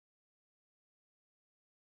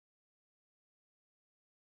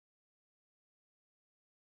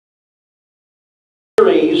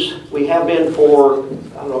Series we have been for,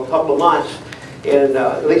 I don't know, a couple of months in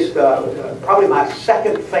at least probably my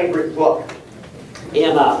second favorite book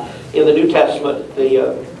in the New Testament,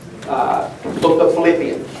 the book of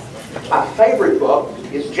Philippians. My favorite book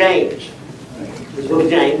is James, the book of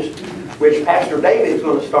James, which Pastor David is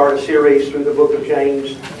going to start a series through the book of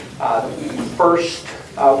James first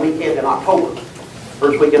weekend in October.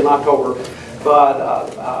 But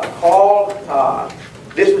Paul,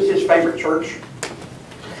 this was his favorite church.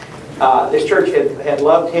 This church had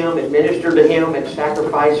loved him and ministered to him and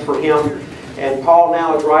sacrificed for him. And Paul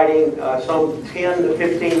now is writing some 10 to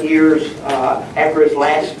 15 years after his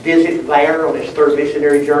last visit there on his third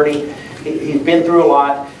missionary journey. He's been through a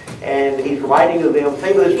lot, and he's writing to them. The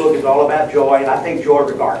theme of this book is all about joy, and I think joy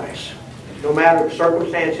regardless. No matter the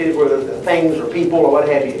circumstances, whether the things or people or what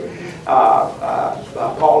have you,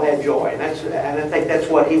 Paul had joy. And I think that's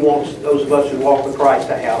what he wants those of us who walk with Christ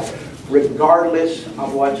to have, regardless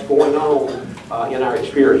of what's going on in our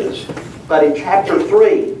experience. But in chapter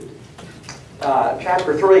 3,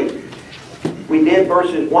 we did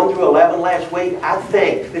verses 1 through 11 last week. I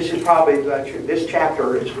think this is probably, this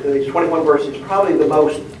chapter, these 21 verses, probably the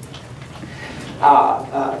most,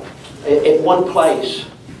 in one place,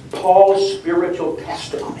 Paul's spiritual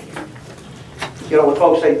testimony. You know, when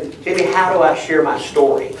folks say, Jimmy, how do I share my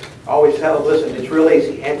story? I always tell them, listen, it's real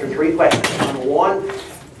easy. Answer 3 questions. Number 1,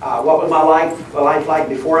 what was my life like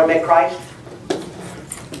before I met Christ?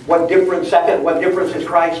 What difference has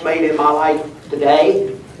Christ made in my life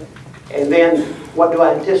today? And then, what do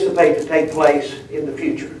I anticipate to take place in the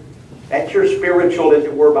future? That's your spiritual, as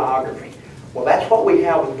it were, biography. Well, that's what we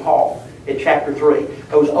have with Paul in chapter 3.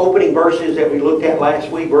 Those opening verses that we looked at last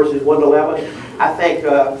week, verses 1 to 11, I think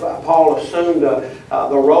Paul assumed the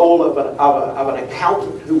role of an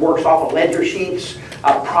accountant who works off of ledger sheets,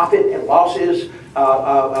 of profit and losses,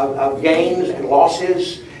 of gains and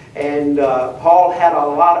losses. And Paul had a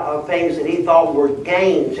lot of things that he thought were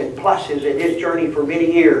gains and pluses in his journey for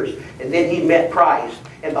many years. And then he met Christ,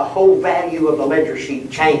 and the whole value of the ledger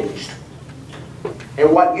sheet changed.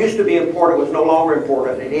 And what used to be important was no longer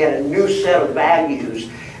important. And he had a new set of values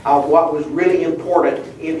of what was really important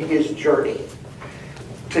in his journey.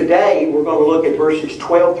 Today, we're going to look at verses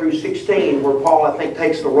 12 through 16, where Paul, I think,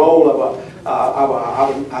 takes the role of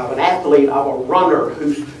an athlete, of a runner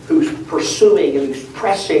who's pursuing and who's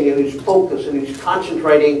pressing and who's focused and who's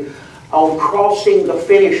concentrating on crossing the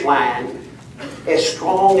finish line as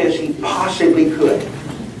strong as he possibly could.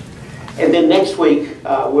 And then next week,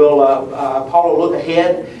 Paul will look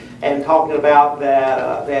ahead and talking about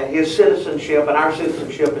that his citizenship and our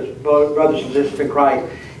citizenship as brothers and sisters in Christ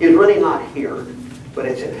is really not here, but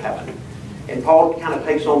it's in heaven. And Paul kind of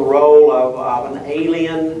takes on the role of an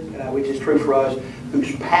alien, which is true for us,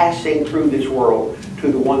 who's passing through this world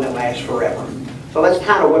to the one that lasts forever. So that's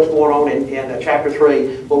kind of what's going on in chapter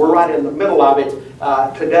 3. But we're right in the middle of it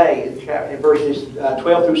today, in verses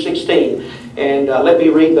 12 through 16. And let me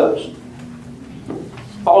read those.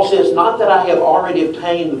 Paul says, "Not that I have already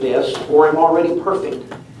obtained this or am already perfect,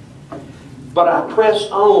 but I press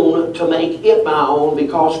on to make it my own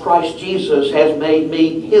because Christ Jesus has made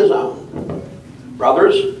me his own.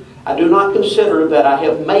 Brothers, I do not consider that I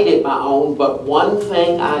have made it my own, but one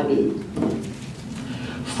thing I do.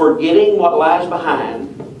 Forgetting what lies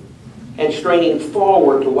behind and straining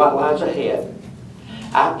forward to what lies ahead,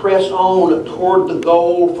 I press on toward the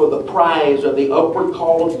goal for the prize of the upward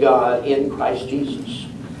call of God in Christ Jesus.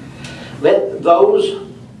 Let those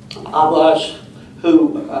of us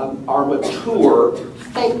who are mature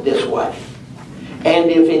think this way.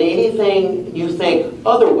 And if in anything you think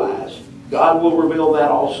otherwise, God will reveal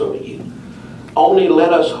that also to you. Only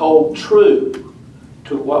let us hold true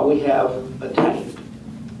to what we have attained."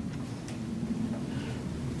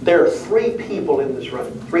 There are 3 people in this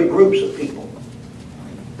room, 3 groups of people.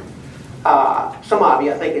 Some of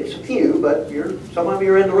you, I think it's a few, but some of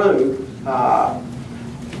you are in the room.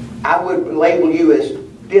 I would label you as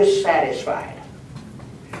dissatisfied.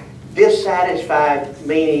 Dissatisfied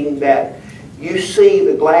meaning that you see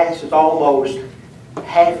the glass is almost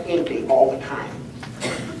half empty all the time.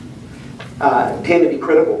 Tend to be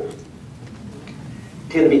critical.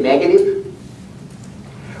 Tend to be negative.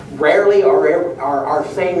 Rarely are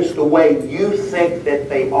things the way you think that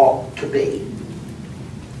they ought to be.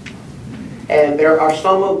 And there are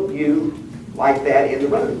some of you like that in the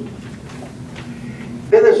room.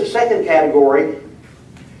 Then there's a second category,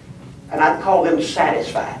 and I'd call them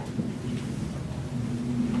satisfied.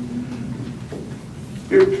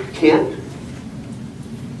 You're content.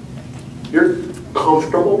 You're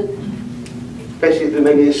comfortable, especially through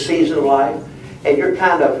maybe this season of life, and you're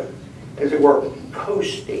kind of, as it were,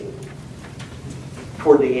 coasting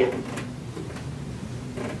toward the end.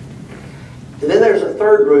 And then there's a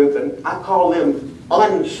third group, and I call them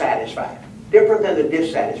unsatisfied. Different than the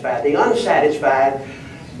dissatisfied. The unsatisfied,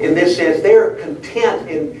 in this sense, they're content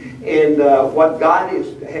in what God is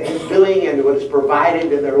doing and what is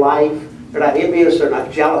provided in their life. They're not envious, they're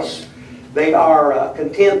not jealous. They are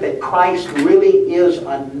content that Christ really is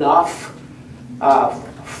enough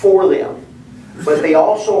for them. But they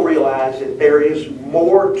also realize that there is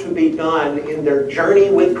more to be done in their journey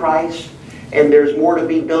with Christ, and there's more to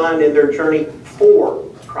be done in their journey for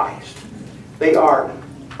Christ. They are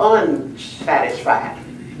unsatisfied.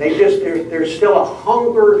 There's still a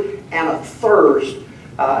hunger and a thirst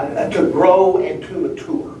to grow and to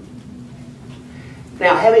mature.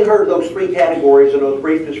 Now, having heard those three categories and those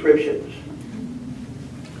brief descriptions,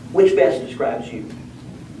 which best describes you?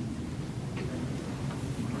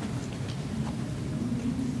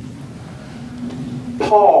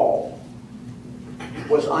 Paul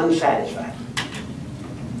was unsatisfied.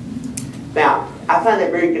 Now, I find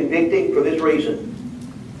that very convicting for this reason.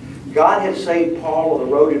 God had saved Paul on the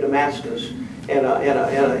road to Damascus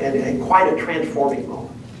in quite a transforming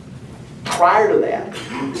moment. Prior to that,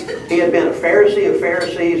 he had been a Pharisee of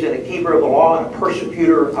Pharisees and a keeper of the law and a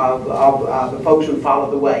persecutor of the folks who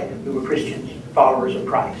followed the way, who were Christians, followers of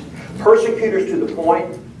Christ. Persecutors to the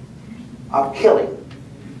point of killing.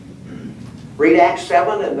 Read Acts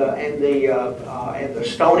 7 and the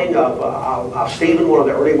stoning of Stephen, one of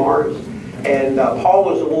the early martyrs. And Paul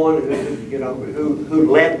was the one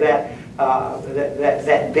who led that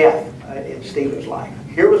death in Stephen's life.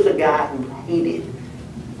 Here was a guy who hated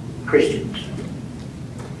Christians.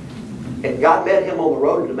 And God met him on the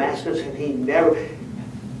road to Damascus, and he never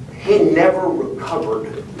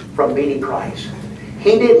recovered from meeting Christ.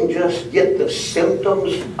 He didn't just get the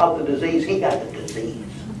symptoms of the disease, he got the disease.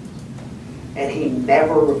 And he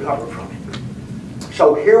never recovered from it.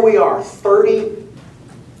 So here we are,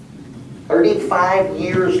 35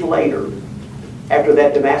 years later, after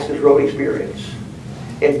that Damascus Road experience.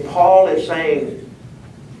 And Paul is saying,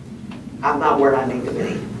 I'm not where I need to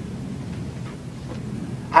be.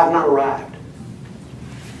 I've not arrived.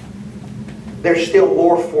 There's still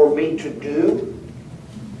more for me to do.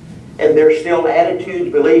 And there's still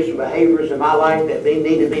attitudes, beliefs, and behaviors in my life that they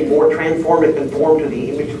need to be more transformed and conformed to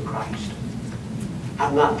the image of Christ.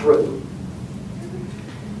 I'm not through.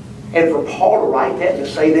 And for Paul to write that and to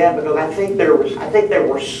say that, because I think there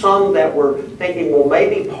were some that were thinking, well,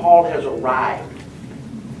 maybe Paul has arrived.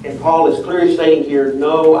 And Paul is clearly stating here,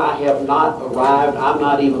 no, I have not arrived. I'm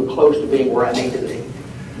not even close to being where I need to be.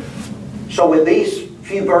 So in these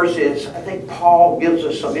few verses, I think Paul gives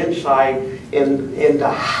us some insight into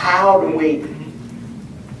how do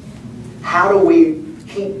we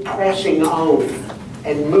keep pressing on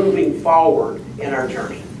and moving forward in our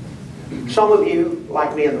journey. Some of you,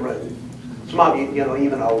 like me in the room, some of you,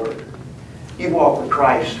 even older, you've walked with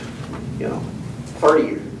Christ, 30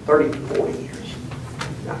 years, 30 to 40 years,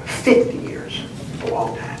 50 years, a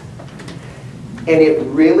long time. And it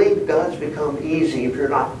really does become easy, if you're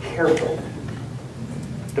not careful,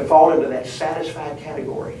 to fall into that satisfied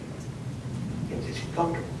category. It's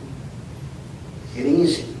comfortable. It's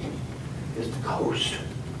easy. It's the coast.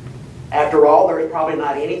 After all, there's probably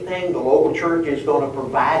not anything the local church is going to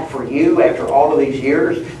provide for you after all of these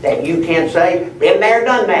years that you can't say, been there,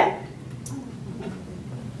 done that.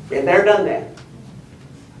 Been there, done that.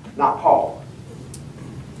 Not Paul.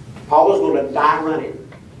 Paul was going to die running.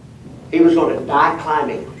 He was going to die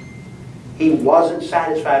climbing. He wasn't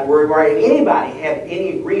satisfied where he was. And anybody had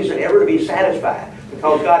any reason ever to be satisfied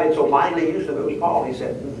because God had so mightily used him. It was Paul. He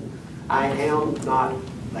said, I am not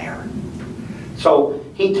there. So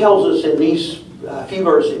he tells us in these few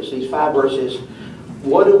verses, these 5 verses,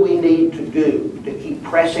 what do we need to do to keep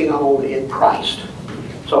pressing on in Christ?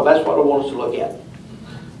 So that's what I want us to look at.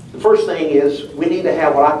 The first thing is we need to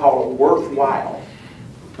have what I call a worthwhile,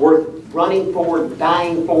 worth running forward,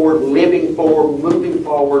 dying forward, living forward, moving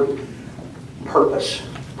forward, purpose.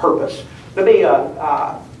 Purpose. Let me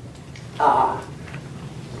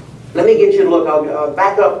get you to look. I'll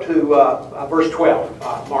back up to verse 12.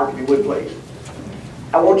 Mark, if you would, please.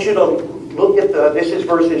 I want you to look at this is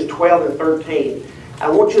verses 12 and 13. I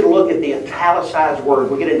want you to look at the italicized word.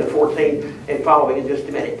 We'll get into 14 and following in just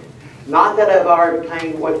a minute. Not that I've already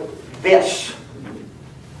obtained this,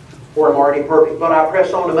 or I'm already perfect, but I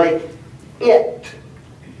press on to make it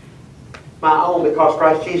my own because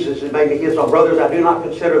Christ Jesus has made me his own. Brothers, I do not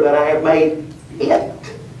consider that I have made it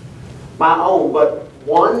my own, but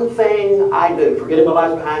one thing I do, forgetting my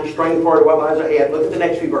lies behind, straining forward to what lies ahead. Look at the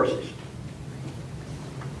next few verses.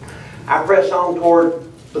 I press on toward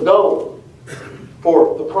the goal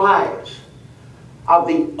for the prize of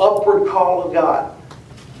the upward call of God.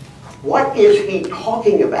 What is he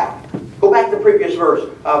talking about? Go back to the previous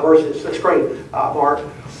verses, the screen, Mark.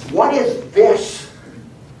 What is this?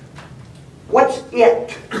 What's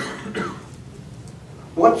it?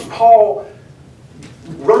 What's Paul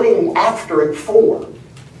running after it for?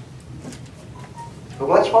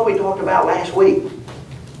 Well, that's what we talked about last week.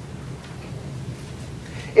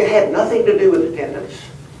 It had nothing to do with attendance,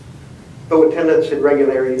 though attendance and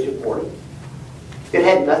regularity is important. It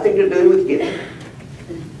had nothing to do with giving,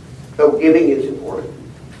 though giving is important.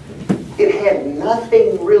 It had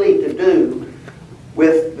nothing really to do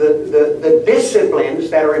with the disciplines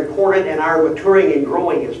that are important in our maturing and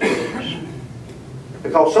growing as believers.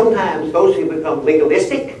 Because sometimes those can become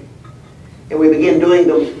legalistic, and we begin doing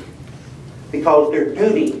them because they're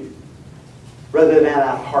duty rather than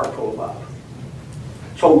out of heart full of love.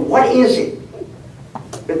 So what is it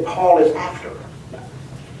that Paul is after?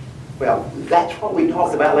 Well, that's what we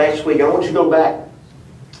talked about last week. I want you to go back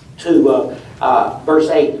to verse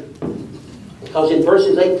 8. Because in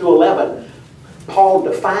verses 8 through 11, Paul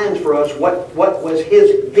defines for us what was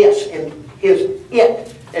his this and his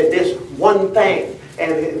it, and this one thing,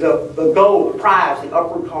 and the goal, the prize, the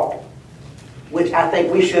upward call, which I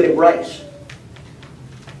think we should embrace.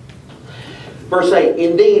 Verse 8,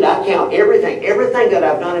 indeed, I count everything that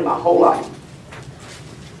I've done in my whole life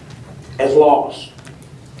as loss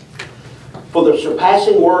for the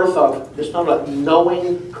surpassing worth of, just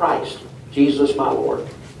knowing Christ, Jesus my Lord.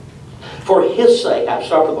 For His sake I've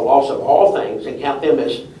suffered the loss of all things and count them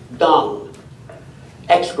as dung,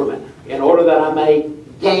 excrement, in order that I may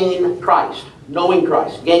gain Christ, knowing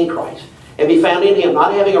Christ, gain Christ, and be found in Him,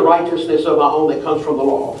 not having a righteousness of my own that comes from the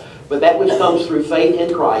law, but that which comes through faith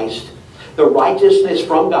in Christ, the righteousness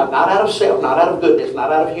from God, not out of self, not out of goodness,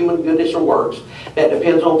 not out of human goodness or works, that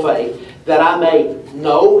depends on faith, that I may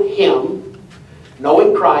know Him,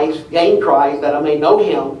 knowing Christ, gain Christ, that I may know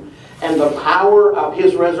Him, and the power of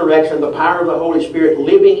His resurrection, the power of the Holy Spirit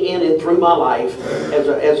living in and through my life as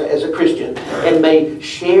a Christian, and may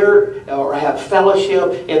share or have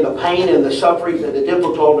fellowship in the pain and the sufferings and the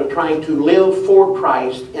difficulty of trying to live for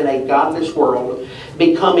Christ in a godless world,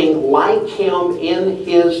 becoming like Him in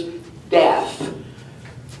His death,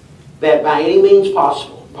 that by any means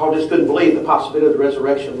possible, Paul just couldn't believe the possibility of the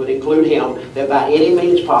resurrection would include him, that by any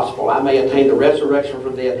means possible I may attain the resurrection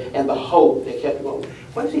from death and the hope that kept going.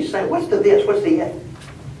 What is he saying? What's the this? What's the it?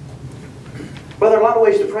 Well, there are a lot of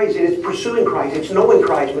ways to phrase it. It's pursuing Christ. It's knowing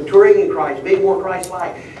Christ, maturing in Christ, being more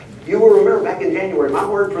Christ-like. You will remember back in January, my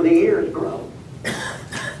word for the year is grow.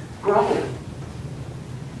 Grow.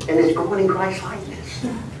 And it's growing in Christ-likeness.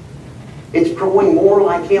 It's growing more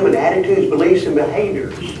like Him in attitudes, beliefs, and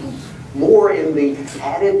behaviors. More in the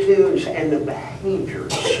attitudes and the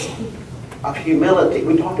behaviors of humility.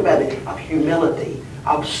 We talked about it, of humility,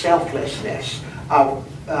 of selflessness, of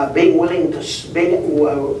being willing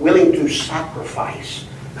to sacrifice.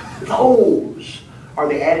 Those are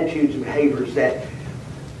the attitudes and behaviors that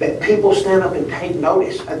people stand up and take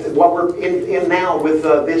notice. What we're in now with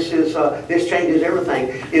this changes everything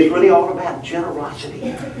is really all about generosity,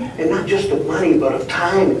 and not just of money, but of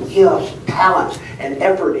time and gifts, talents, and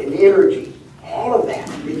effort and energy. All of that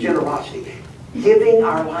is generosity, giving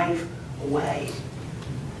our life away.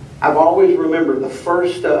 I've always remembered the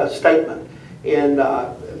first statement in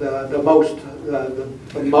the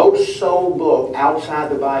most sold book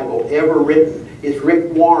outside the Bible ever written is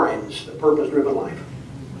Rick Warren's The Purpose-Driven Life.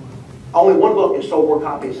 Only one book has sold more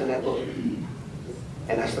copies than that book, and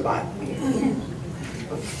that's the Bible.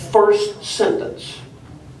 The first sentence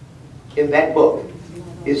in that book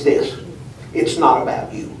is this: it's not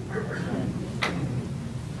about you.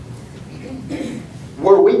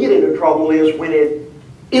 Where we get into trouble is when it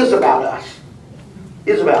is about us.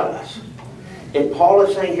 Is about us. And Paul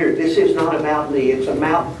is saying here, this is not about me. It's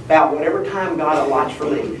about whatever time God allots for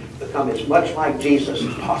me to become as much like Jesus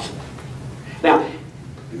as possible. Now,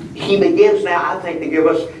 he begins now, I think, to give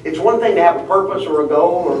us, it's one thing to have a purpose or a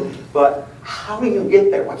goal, but how do you get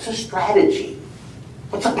there? What's a strategy?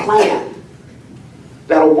 What's a plan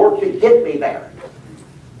that'll work to get me there?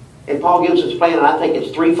 And Paul gives his plan, and I think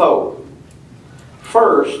it's threefold.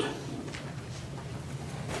 First,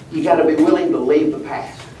 you got to be willing to leave the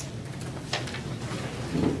past.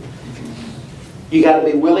 You got to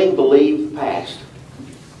be willing to leave the past.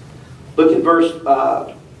 Look at verse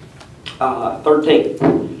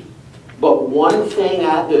 13. But one thing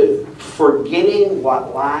I do, forgetting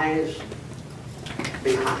what lies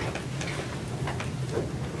behind.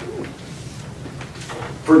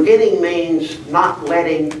 Forgetting means not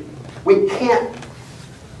letting, we can't,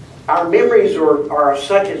 our memories are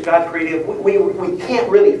such as God created, we can't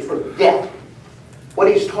really forget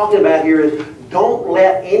What he's talking about here is don't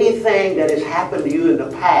let anything that has happened to you in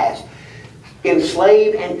the past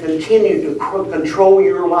enslave and continue to control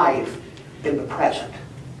your life in the present.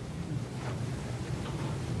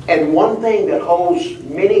 And one thing that holds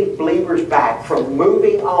many believers back from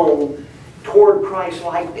moving on toward Christ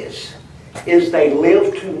likeness is they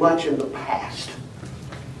live too much in the past.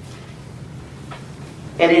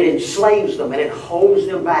 And it enslaves them and it holds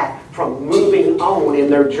them back from moving on in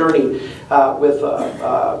their journey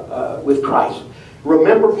with Christ.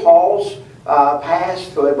 Remember Paul's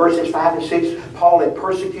past, verses 5 and 6. Paul had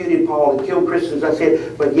persecuted Paul and killed Christians, I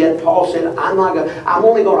said, but yet Paul said, I'm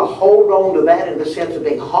only going to hold on to that in the sense of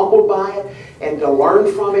being humbled by it and to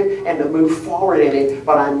learn from it and to move forward in it,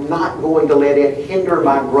 but I'm not going to let it hinder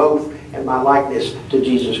my growth and my likeness to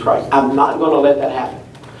Jesus Christ. I'm not going to let that happen.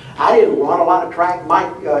 I didn't run a lot of track.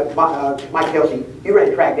 Mike Kelsey, you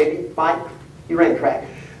ran track, didn't you? Mike, you ran track.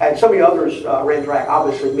 And some of you others ran track,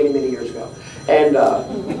 obviously, many, many years ago. And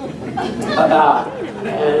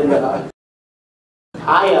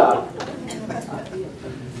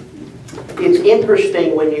it's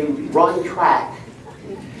interesting when you run track.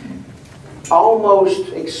 Almost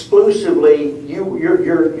exclusively,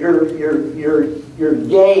 your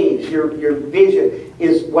gaze, your vision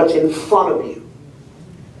is what's in front of you.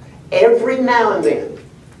 Every now and then,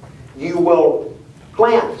 you will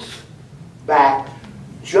glance back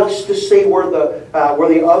just to see where the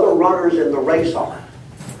other runners in the race are.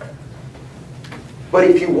 But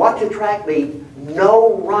if you watch a track meet,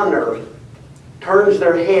 no runner turns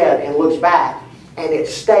their head and looks back, and it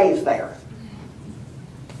stays there.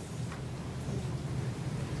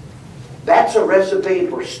 That's a recipe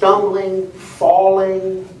for stumbling,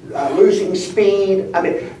 falling, losing speed. I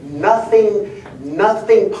mean,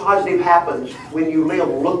 nothing positive happens when you live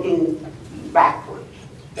looking backwards.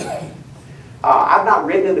 I've not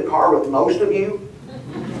ridden in the car with most of you.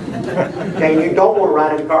 Okay, you don't want to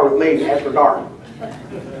ride in the car with me after dark.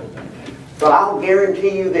 But I'll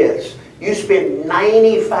guarantee you this. You spend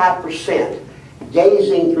 95%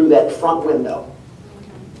 gazing through that front window.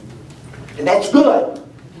 And that's good.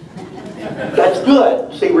 That's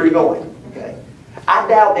good. See where you're going. Okay. I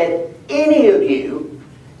doubt that any of you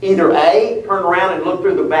either A, turn around and look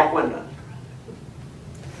through the back window,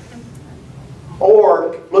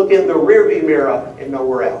 or look in the rearview mirror and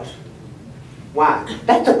nowhere else. Why?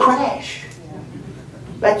 That's a crash.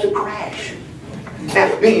 That's a crash.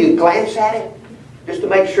 Now, do you glance at it just to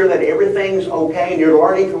make sure that everything's okay and you're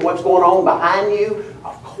learning from what's going on behind you?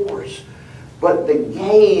 Of course. But the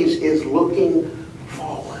gaze is looking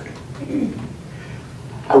forward.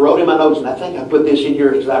 I wrote in my notes, and I think I put this in here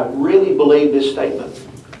because I really believe this statement.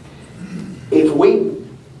 If we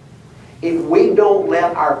don't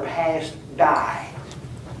let our past die,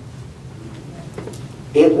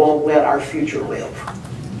 it won't let our future live.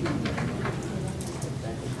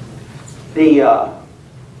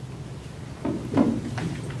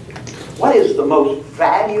 What is the most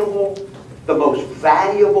valuable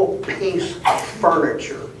piece of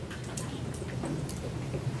furniture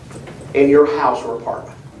in your house or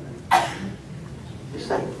apartment? Just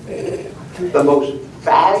think. The most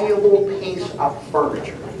valuable piece of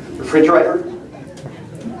furniture. Refrigerator,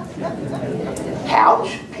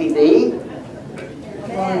 couch, TV,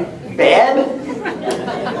 bed.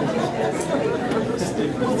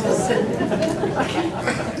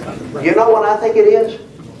 You know what I think it is?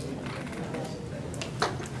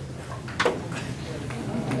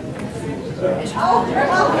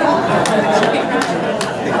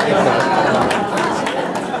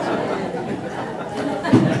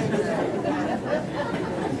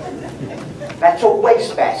 That's a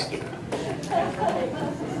wastebasket.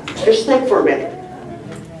 Just think for a minute.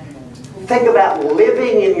 Think about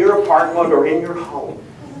living in your apartment or in your home,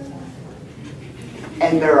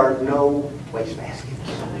 and there are no wastebaskets.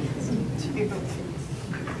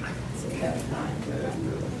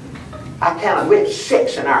 I counted, we had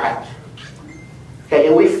 6 in our house. Okay,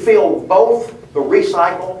 and we filled both the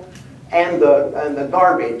recycle and the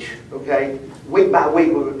garbage. Okay, week by week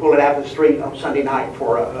we would pull it out of the street on Sunday night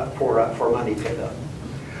for Monday pickup.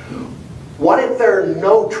 What if there are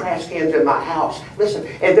no trash cans in my house? Listen,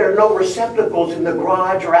 and there are no receptacles in the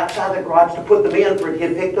garage or outside the garage to put them in for it to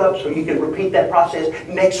get picked up, so you can repeat that process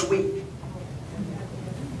next week.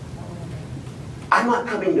 I'm not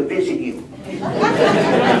coming to visit you.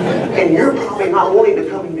 And you're probably not wanting to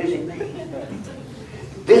come and visit me.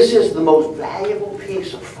 This is the most valuable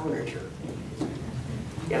piece of furniture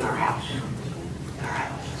in our house. In our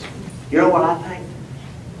house. You know what I think?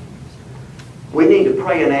 We need to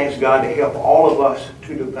pray and ask God to help all of us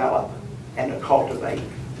to develop and to cultivate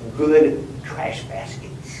good trash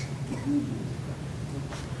baskets.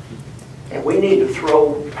 And we need to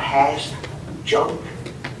throw past junk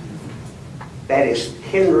that is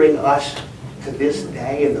hindering us to this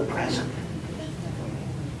day in the present.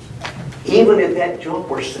 Even if that junk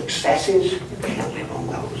were successes, you can't live on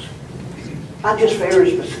those. Not just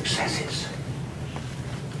failures, but successes.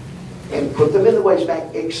 And put them in the ways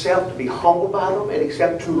back, except to be humbled by them and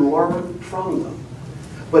except to learn from them.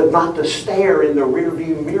 But not to stare in the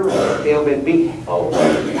rearview mirror at them and be held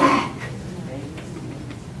back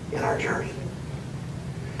in our journey.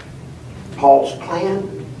 Paul's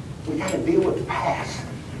plan, we got to deal with the past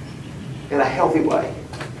in a healthy way.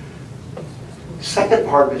 The second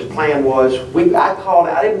part of his plan was, I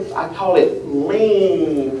call it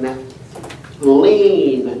lean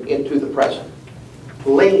into the present.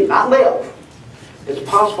 Lean, not live. It's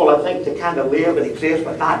possible, I think, to kind of live and exist,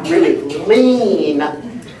 but not really lean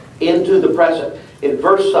into the present. In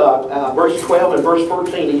verse 12 and verse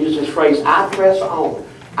 14, he uses this phrase, I press on.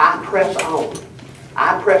 I press on.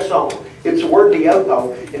 I press on. It's the word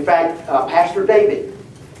dioko. In fact, Pastor David,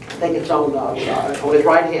 I think it's on his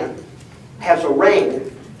right hand, has a ring,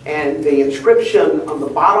 and the inscription on the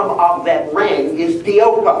bottom of that ring is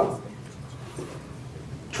dioko.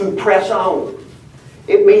 To press on.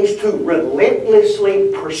 It means to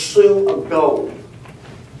relentlessly pursue a goal,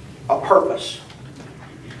 a purpose,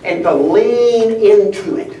 and to lean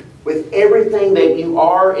into it with everything that you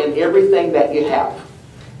are and everything that you have.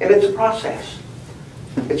 And it's a process.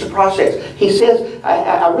 It's a process. He says,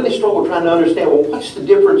 I really struggle trying to understand, well, what's the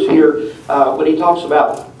difference here when he talks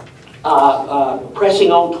about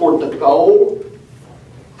pressing on toward the goal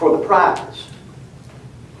for the prize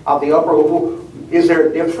of the upper level? Is there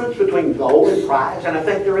a difference between goal and prize? And I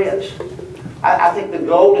think there is. I think the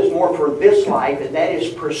goal is more for this life, and that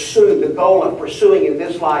is pursue. The goal of pursuing in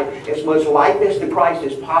this life as much likeness to Christ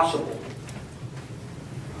as possible.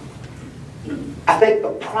 I think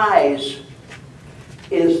the prize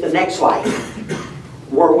is the next life,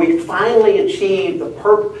 where we finally achieve the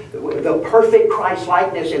perfect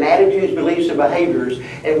Christ-likeness in attitudes, beliefs, and behaviors,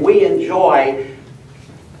 and we enjoy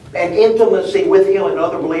an intimacy with Him and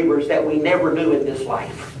other believers that we never knew in this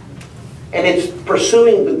life. And it's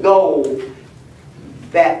pursuing the goal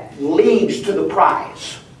that leads to the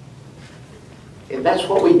prize. And that's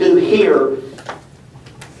what we do here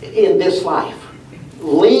in this life.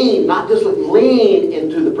 Lean, not just lean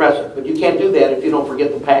into the present, but you can't do that if you don't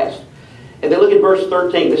forget the past. And then look at verse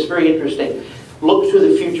 13. This is very interesting. Look to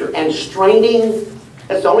the future. And straining,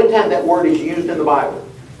 that's the only time that word is used in the Bible.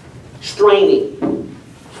 Straining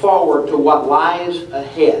forward to what lies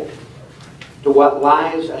ahead. To what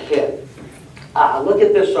lies ahead. Look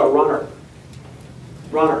at this runner.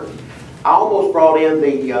 I almost brought in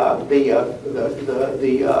the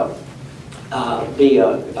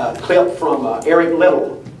clip from Eric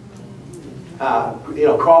Little,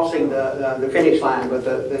 crossing the finish line, but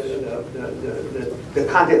the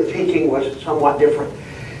content of the teaching was somewhat different.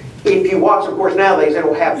 If you watch, of course, nowadays they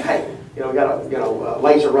don't have tape. You got a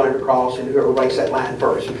laser running across, and whoever breaks that line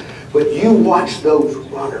first. But you watch those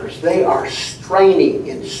runners; they are straining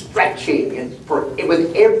and stretching, and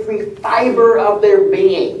with every fiber of their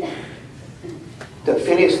being to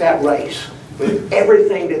finish that race with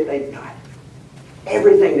everything that they've got.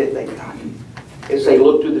 Everything that they've got as they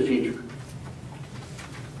look to the future.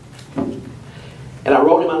 And I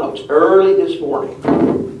wrote in my notes early this morning,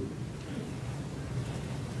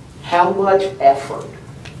 how much effort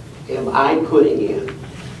am I putting in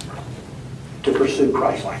to pursue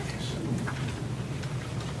Christ like this?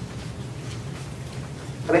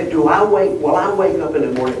 I mean, will I wake up in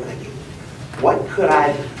the morning thinking, what could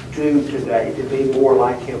I do today to be more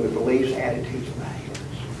like Him in beliefs, attitudes, and behaviors?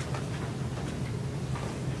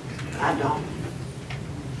 I don't.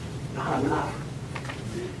 Not enough.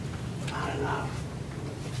 Not enough.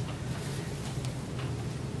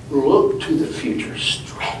 Look to the future.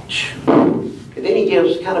 Stretch. And then he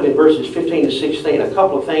gives, kind of in verses 15 to 16, a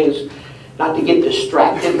couple of things not to get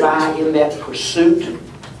distracted by in that pursuit.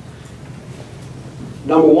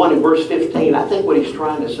 Number one, in verse 15, I think what he's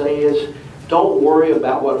trying to say is, don't worry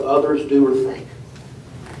about what others do or think.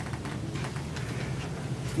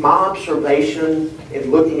 My observation in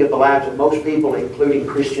looking at the lives of most people, including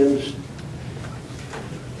Christians,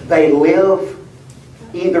 they live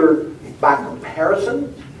either by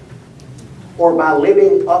comparison or by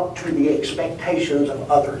living up to the expectations of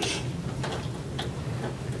others.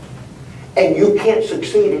 And you can't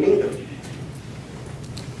succeed in either.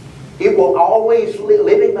 It will always,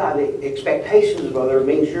 living by the expectations of others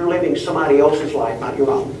means you're living somebody else's life, not your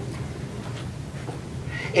own.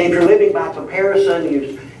 And if you're living by comparison,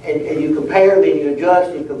 and you compare, then you adjust,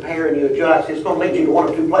 and you compare, and you adjust, it's going to lead you to one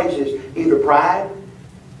of two places, either pride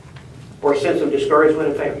or a sense of discouragement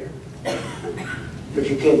and failure. But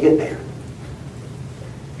you can't get there.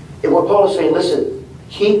 And what Paul is saying, listen,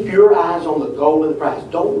 keep your eyes on the goal and the prize.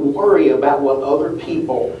 Don't worry about what other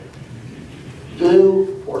people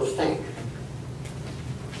do or think.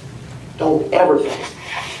 Don't ever think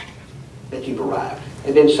that you've arrived.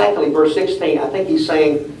 And then secondly, verse 16, I think he's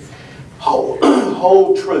saying,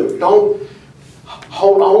 hold true. Don't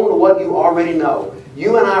hold on to what you already know.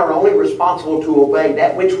 You and I are only responsible to obey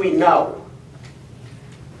that which we know.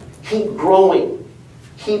 Keep growing.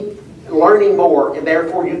 Keep learning more, and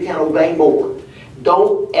therefore you can obey more.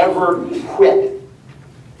 Don't ever quit.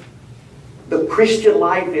 The Christian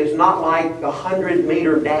life is not like the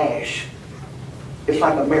 100-meter dash. It's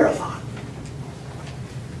like a marathon.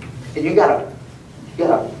 And you gotta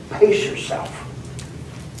pace yourself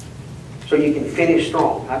so you can finish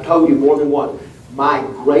strong. I told you more than once, my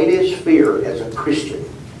greatest fear as a Christian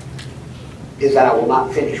is that I will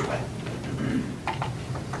not finish well.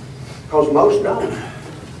 Because most don't.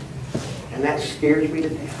 And that scares me to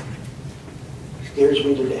death. Scares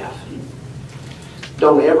me to death.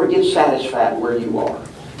 Don't ever get satisfied where you are.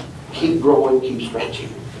 Keep growing, keep stretching.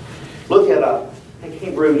 Look at I think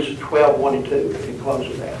Hebrews 12, 1 and 2, if you close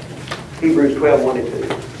with that. Hebrews 12, 1 and 2.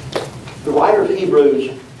 The writer of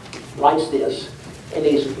Hebrews writes this, and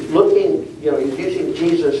he's looking, he's using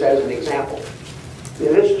Jesus as an example.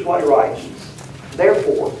 And this is what he writes.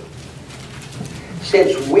 Therefore,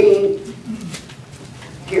 since we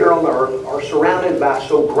here on earth are surrounded by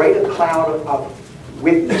so great a cloud of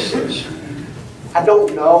witnesses, I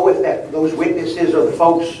don't know if those witnesses are the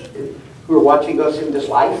folks who are watching us in this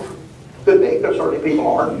life. Could be, because certainly people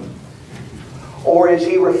are. Or is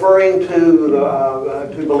he referring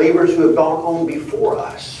to believers who have gone on before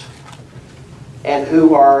us and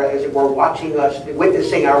who are, as it were, watching us,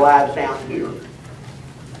 witnessing our lives down here?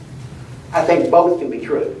 I think both can be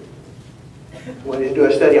true. When you do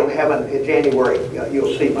a study on heaven in January,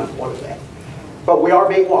 you'll see one of that. But we are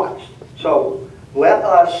being watched. So let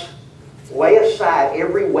us lay aside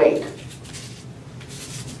every weight.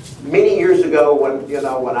 Many years ago,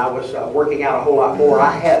 when I was working out a whole lot more,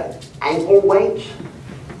 I had ankle weights.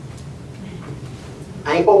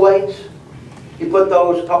 Ankle weights. You put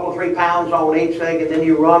those couple, 3 pounds on each thing, and then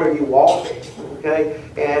you run or you walk. Okay,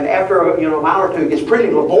 and after a mile or two, it gets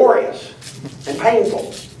pretty laborious and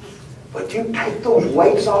painful. But you take those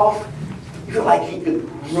weights off, you feel like you could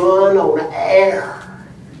run on air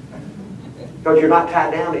because you're not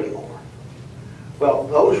tied down anymore. Well,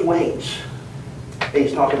 those weights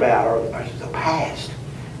he's talking about are the past.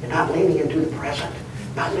 They're not leaning into the present,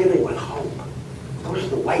 not living with hope. Those are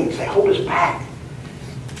the weights. They hold us back.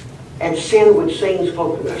 And sin, which clings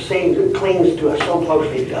to us so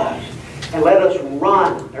closely, it does. And let us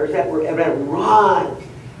run. There's that word, run.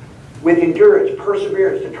 With endurance,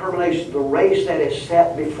 perseverance, determination, the race that is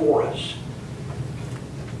set before us.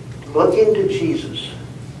 Look into Jesus,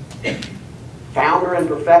 founder and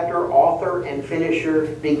perfecter, author and finisher,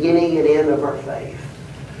 beginning and end of our faith,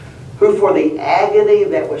 who for the agony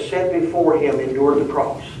that was set before him endured the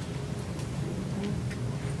cross.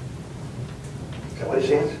 Is that what it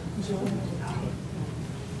says?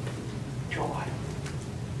 Joy.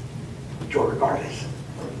 Joy regardless.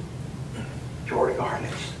 Joy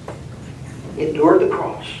regardless. Endured the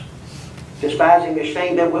cross, despising the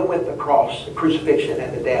shame that went with the cross, the crucifixion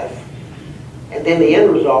and the death. And then the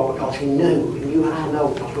end result, because he knew, and you and I know,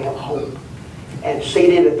 because we have hope, and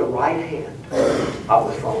seated at the right hand of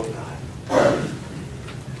the throne of God.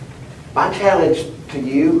 My challenge to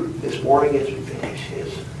you this morning as we finish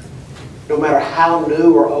is, no matter how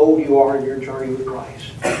new or old you are in your journey with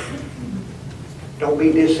Christ, don't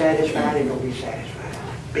be dissatisfied and don't be satisfied.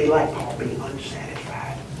 Be like Paul, be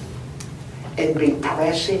unsatisfied. And be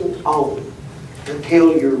pressing on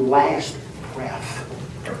until your last breath.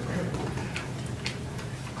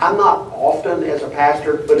 I'm not often as a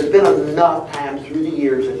pastor, but it's been enough times through the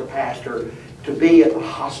years as a pastor to be at the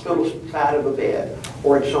hospital side of a bed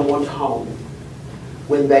or in someone's home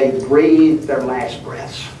when they breathe their last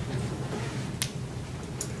breaths.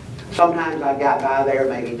 Sometimes I got by there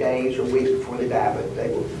maybe days or weeks before they died, but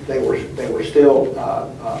they still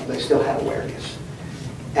had awareness.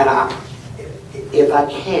 And if I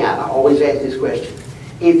can, I always ask this question: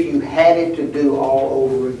 if you had it to do all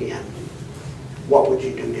over again, what would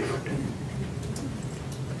you do different?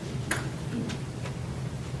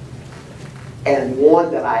 And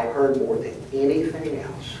one that I heard more than anything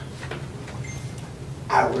else,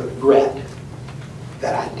 I regret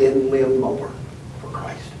that I didn't live more for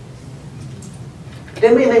Christ.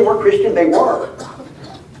 Didn't mean they weren't Christian, they were.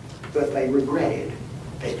 But they regretted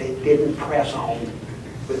that they didn't press on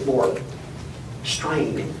with more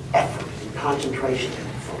strain and effort concentration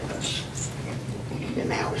and focus. And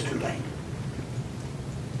now it's too late.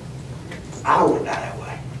 I don't want to die that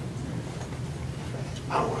way.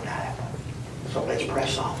 I don't want to die that way. So let's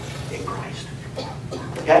press on in Christ.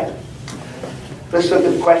 Okay? Let's look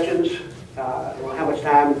at the questions. I don't know how much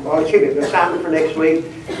time. Oh, excuse me. The assignment for next week,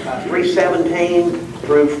 3:17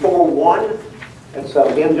 through 4:1. It's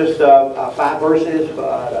again just 5 verses,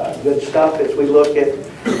 but good stuff as we look at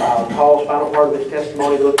Paul's final part of his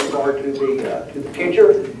testimony, looking forward to the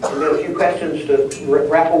future. And then a few questions to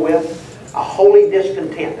grapple with. A holy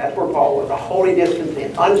discontent. That's where Paul was. A holy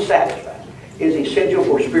discontent, unsatisfied, is essential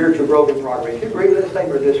for spiritual growth and progress. Do you agree with this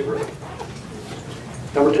statement or disagree?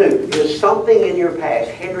 Number 2, is something in your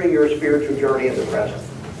past hindering your spiritual journey in the present?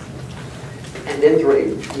 And then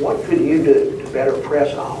 3, what could you do to better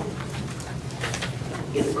press on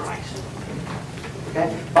in Christ?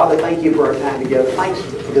 Okay? Father, thank you for our time together. Thanks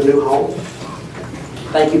for the new home.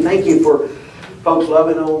 Thank you for folks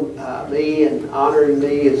loving on me and honoring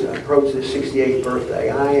me as I approach this 68th birthday.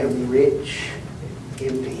 I am rich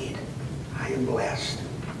indeed. I am blessed.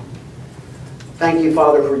 Thank you,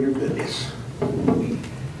 Father, for your goodness.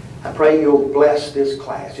 I pray you'll bless this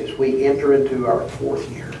class as we enter into our 4th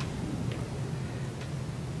year.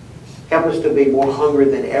 Help us to be more hungry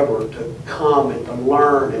than ever to come and to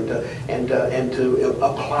learn and to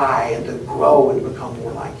apply and to grow and become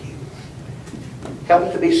more like you. Help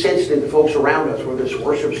us to be sensitive to folks around us, whether it's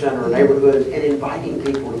worship center or neighborhood, and inviting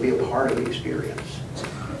people to be a part of the experience.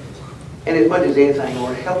 And as much as anything,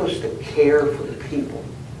 Lord, help us to care for the people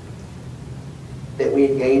that we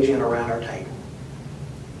engage in around our table.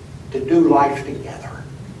 To do life together.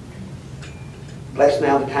 Bless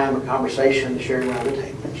now the time of conversation and sharing around the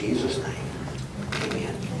table. In Jesus' name,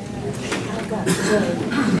 amen.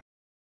 Amen.